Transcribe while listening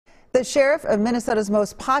The sheriff of Minnesota's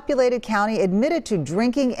most populated county admitted to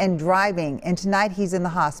drinking and driving, and tonight he's in the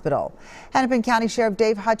hospital. Hennepin County Sheriff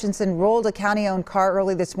Dave Hutchinson rolled a county-owned car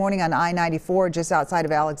early this morning on I-94 just outside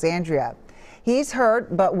of Alexandria. He's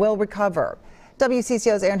hurt but will recover.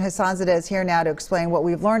 WCCO's Aaron Hassanzadeh is here now to explain what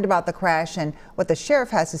we've learned about the crash and what the sheriff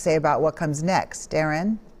has to say about what comes next.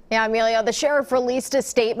 Aaron? Yeah, Amelia, the sheriff released a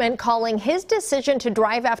statement calling his decision to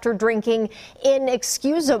drive after drinking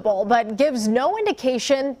inexcusable, but gives no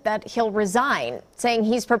indication that he'll resign, saying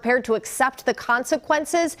he's prepared to accept the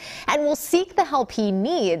consequences and will seek the help he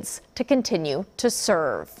needs to continue to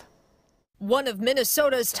serve. One of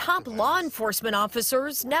Minnesota's top law enforcement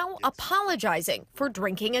officers now apologizing for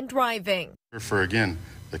drinking and driving. For, again,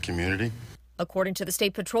 the community. According to the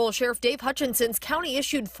State Patrol, Sheriff Dave Hutchinson's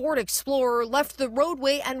county-issued Ford Explorer left the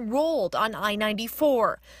roadway and rolled on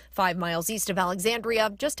I-94, 5 miles east of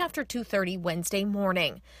Alexandria, just after 2:30 Wednesday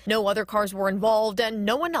morning. No other cars were involved and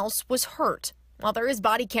no one else was hurt. While there is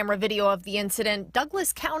body camera video of the incident,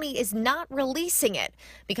 Douglas County is not releasing it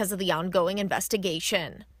because of the ongoing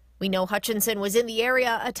investigation. We know Hutchinson was in the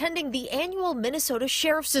area attending the annual Minnesota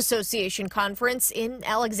Sheriff's Association conference in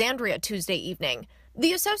Alexandria Tuesday evening.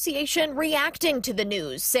 The association reacting to the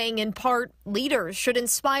news, saying in part, leaders should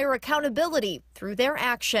inspire accountability through their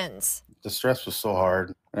actions. The stress was so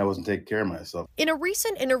hard, and I wasn't taking care of myself. In a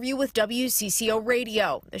recent interview with WCCO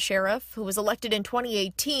Radio, the sheriff, who was elected in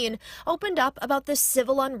 2018, opened up about the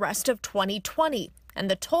civil unrest of 2020 and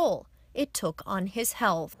the toll it took on his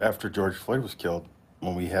health. After George Floyd was killed,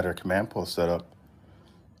 when we had our command post set up,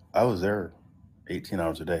 I was there 18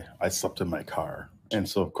 hours a day. I slept in my car. And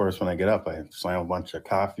so, of course, when I get up, I slam a bunch of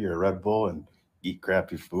coffee or Red Bull and eat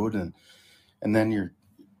crappy food. And then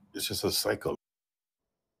it's just a cycle.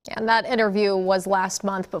 And that interview was last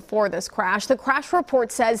month before this crash. The crash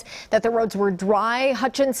report says that the roads were dry.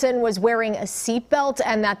 Hutchinson was wearing a seatbelt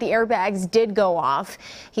and that the airbags did go off.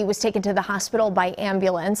 He was taken to the hospital by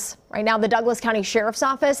ambulance. Right now, the Douglas County Sheriff's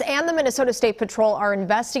Office and the Minnesota State Patrol are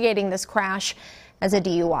investigating this crash as a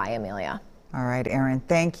DUI, Amelia. All right, Aaron,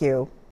 thank you.